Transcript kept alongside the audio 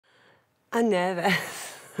I'm nervous.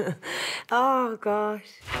 Oh, gosh.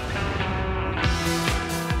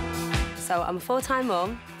 So I'm a full-time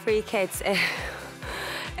mum, 3 kids,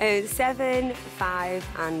 7, 5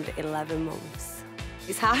 and 11 months.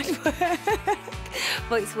 It's hard work,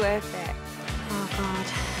 but it's worth it. Oh, God.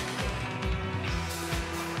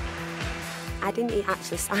 I didn't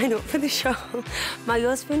actually sign up for the show. My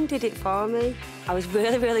husband did it for me. I was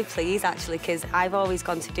really, really pleased, actually, because I've always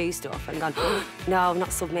gone to do stuff and gone, no, I'm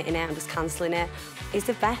not submitting it, I'm just cancelling it. He's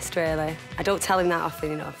the best, really. I don't tell him that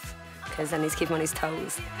often enough, because then he's keeping on his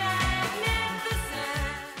toes.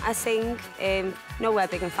 I sing, nowhere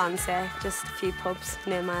big and fancy, just a few pubs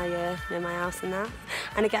near my house and that.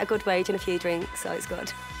 And I get a good wage and a few drinks, so it's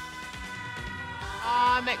good.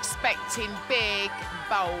 I'm expecting big,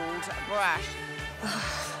 bold, brash.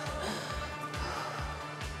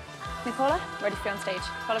 Nicola, ready to be on stage.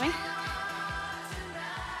 Follow me.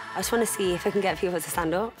 I just want to see if I can get people to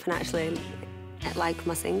stand up and actually like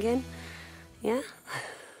my singing. Yeah.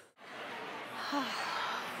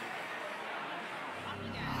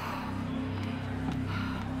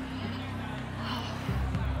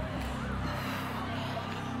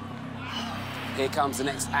 Here comes the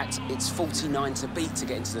next act. It's 49 to beat to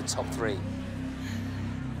get into the top 3.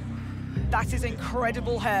 That is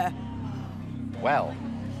incredible hair. Well.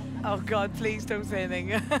 Oh, God, please don't say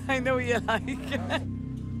anything. I know what you're like.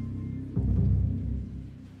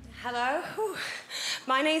 Hello.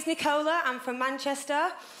 My name's Nicola. I'm from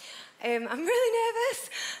Manchester. I'm really nervous.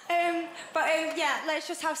 Yeah, let's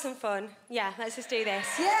just have some fun. Yeah, let's just do this.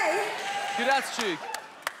 Yay! Good attitude.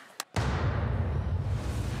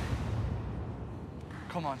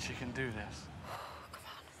 Come on, she can do this. Come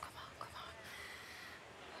on, come on, come on.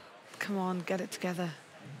 Come on, get it together.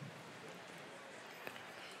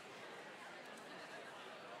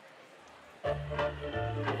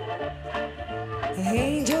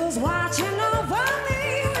 Angels watching over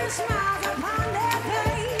me with smiles upon their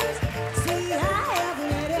face. See, I have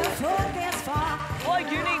made it for this far. What a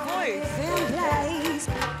unique voice. In place.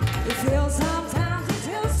 It feels sometimes it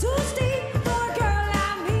feels too steep for a girl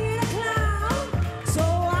like me to climb. So I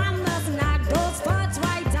must knock those spots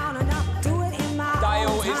right down and up. Do it in my Dale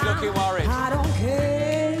own is time. looking worried. I don't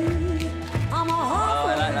care. I'm a Oh,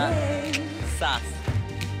 I like that. Sass.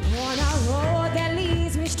 On a road that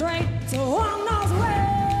leads me straight to one knows where.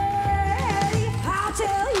 I'll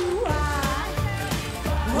tell you why.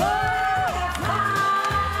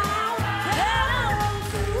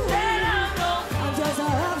 I'm just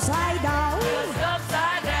upside down.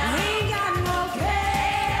 Ain't got no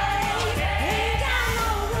cage, ain't got no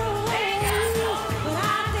rules. But I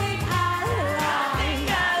think I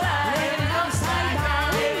like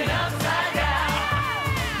living upside down.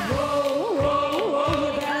 Whoa, whoa, whoa,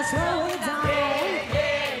 you better slow it down.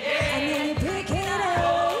 And then you pick it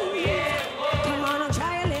up. Come on and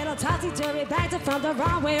try a little topsy-turvy back to front the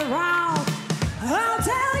wrong way round. I'll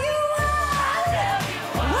tell you what I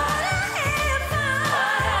have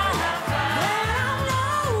found. That I'm no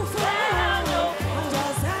fool. I'm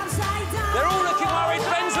just upside down. They're all looking worried.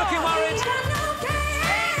 Ben's looking worried. Ain't got no cage,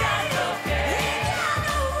 ain't got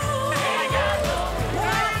no rules. But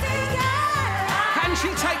I think Can she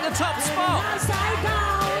take the top spot? upside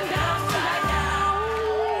down, down, down.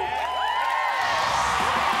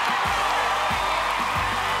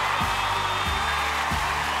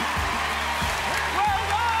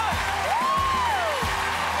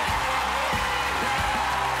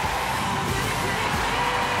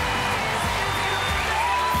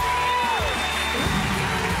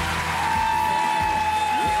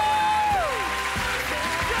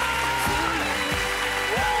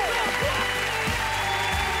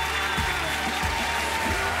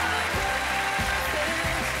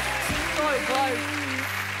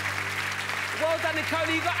 Well done,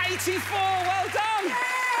 Nicola. You got 84. Well done.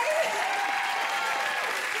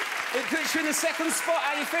 It puts you in the 2nd spot.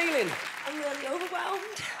 How are you feeling? I'm really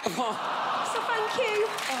overwhelmed. So thank you.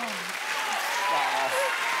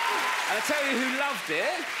 And I tell you who loved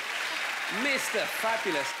it. Mr.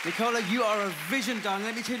 Fabulous. Nicola, you are a vision, darling.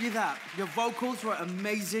 Let me tell you that. Your vocals were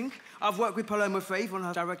amazing. I've worked with Paloma on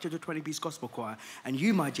her director of the 20 Piece Gospel Choir, and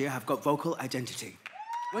you, my dear, have got vocal identity.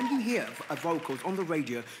 When you hear vocals on the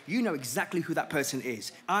radio, you know exactly who that person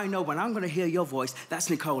is. I know when I'm going to hear your voice, that's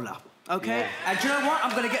Nicola, okay? Yeah. And do you know what?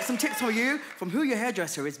 I'm going to get some tips for you from who your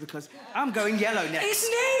hairdresser is, because I'm going yellow next. It's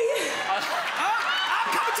me. I'm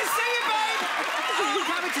coming to see you, babe! I'm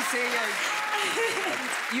coming to see you.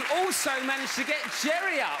 You also managed to get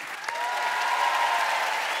Geri up.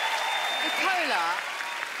 Nicola,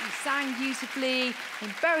 you sang beautifully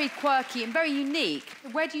and very quirky and very unique.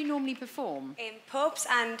 Where do you normally perform? In pubs,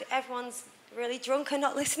 and everyone's really drunk and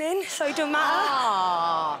not listening, so it don't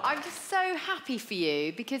matter. I'm just so happy for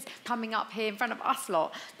you because coming up here in front of us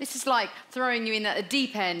lot, this is like throwing you in at the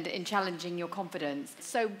deep end in challenging your confidence.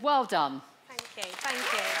 So well done. Thank you, thank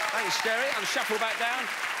you. Thanks, Geri. I'll shuffle back down.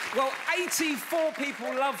 Well, 84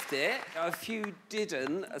 people loved it. A few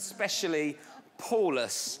didn't, especially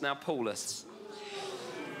Paulus. Now, Paulus,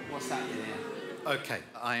 what's happening here? OK,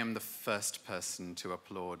 I am the first person to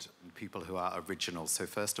applaud people who are original. So,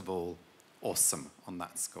 first of all, awesome on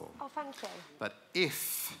that score. Oh, thank you. But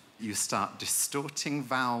if you start distorting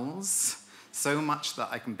vowels so much that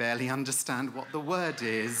I can barely understand what the word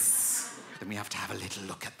is, then we have to have a little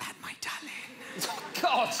look at that, my darling.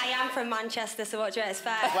 God! I am from Manchester, so what do you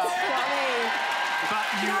expect? Well, you know what I mean? But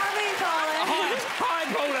You know what I mean, Paulus? Hi,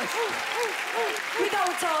 Paulus! We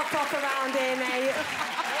don't talk pop around here, mate.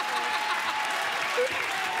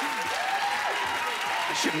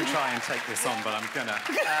 I shouldn't try and take this on, but I'm gonna.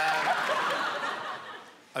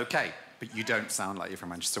 OK, but you don't sound like you're from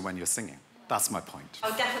Manchester when you're singing. That's my point.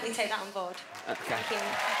 I'll definitely take that on board. OK. Thank you.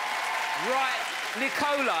 Right,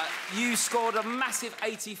 Nicola, you scored a massive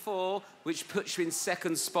 84, which puts you in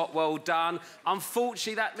second spot. Well done.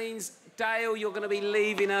 Unfortunately, that means, Dale, you're going to be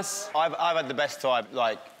leaving us. I've had the best time,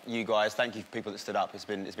 like you guys. Thank you for people that stood up. It's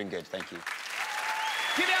been good. Thank you.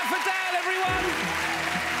 Give it up for Dale, everyone!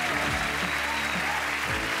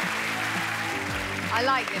 I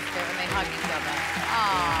like this bit when they hug each other.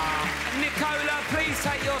 Ah. Nicola, please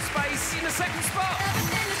take your space in the second spot.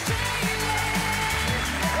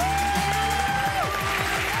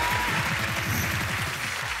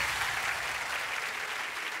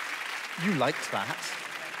 You liked that.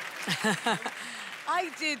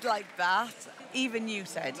 I did like that. Even you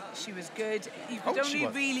said she was good. You could only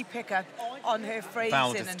really pick up on her phrasing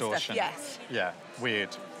Vowel and distortion. stuff. Yes. Yeah,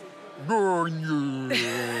 weird.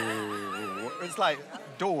 It's like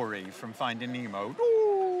Dory from Finding Nemo.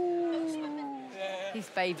 His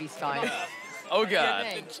baby style. Oh, God.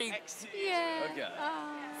 Yeah. Okay.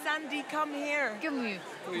 Sandy, come here. Come here.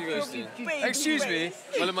 What are you guys doing? Excuse me,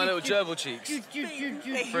 my little gerbil cheeks.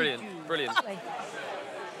 Brilliant, brilliant.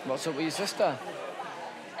 What's up with your sister?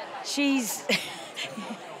 She's...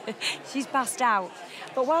 she's passed out.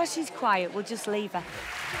 But while she's quiet, we'll just leave her.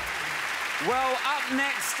 Well, up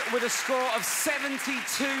next with a score of 72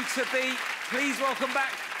 to beat, please welcome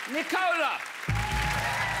back Nicola.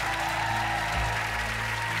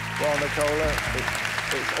 Well, Nicola,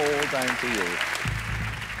 it's all down to you.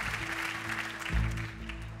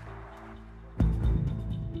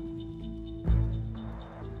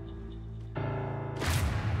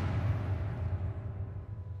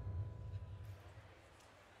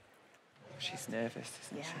 She's nervous,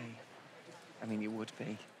 isn't she? I mean, you would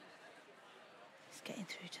be. It's getting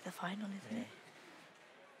through to the final, isn't it?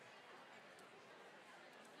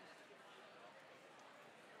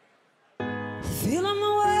 Feeling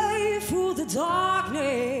my way through the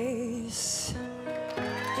darkness,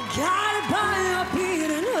 guided by a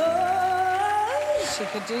beating heart. She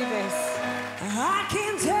could do this. I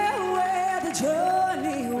can't tell where the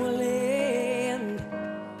journey will end,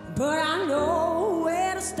 but I know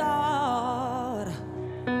where to start.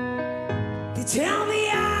 They tell me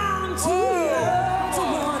I'm too young to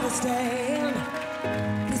understand.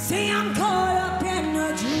 They say I'm caught up in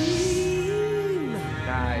a dream.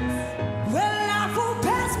 Nice. Well, life will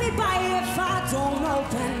pass me by if I don't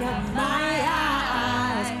open up my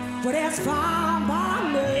eyes. But that's fine by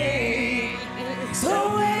me.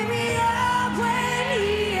 So wake me up when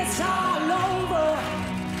it's all over.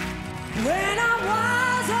 When I'm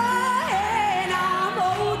wiser and I'm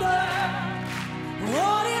older.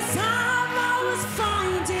 All this time I was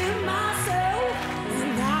finding myself,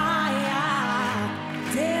 and I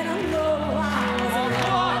didn't know I was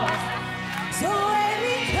lost. So wake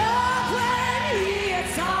me up when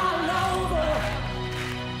it's all over.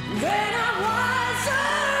 When I'm wiser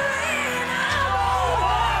and I'm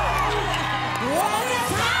older. All this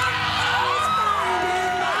time I was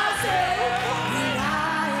finding myself, and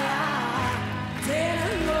I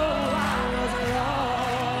didn't know I was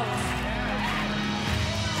lost.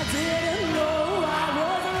 I didn't know I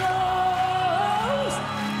was lost.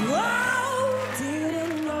 Whoa,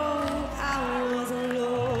 didn't know I was lost.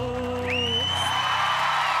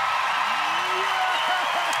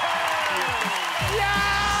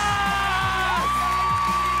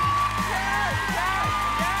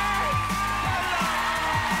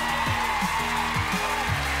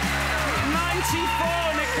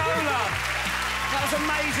 Nicola! That was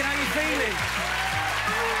amazing. How are you feeling?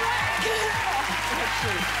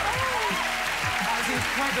 That was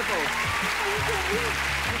incredible.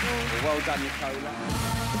 Well done, Nicola.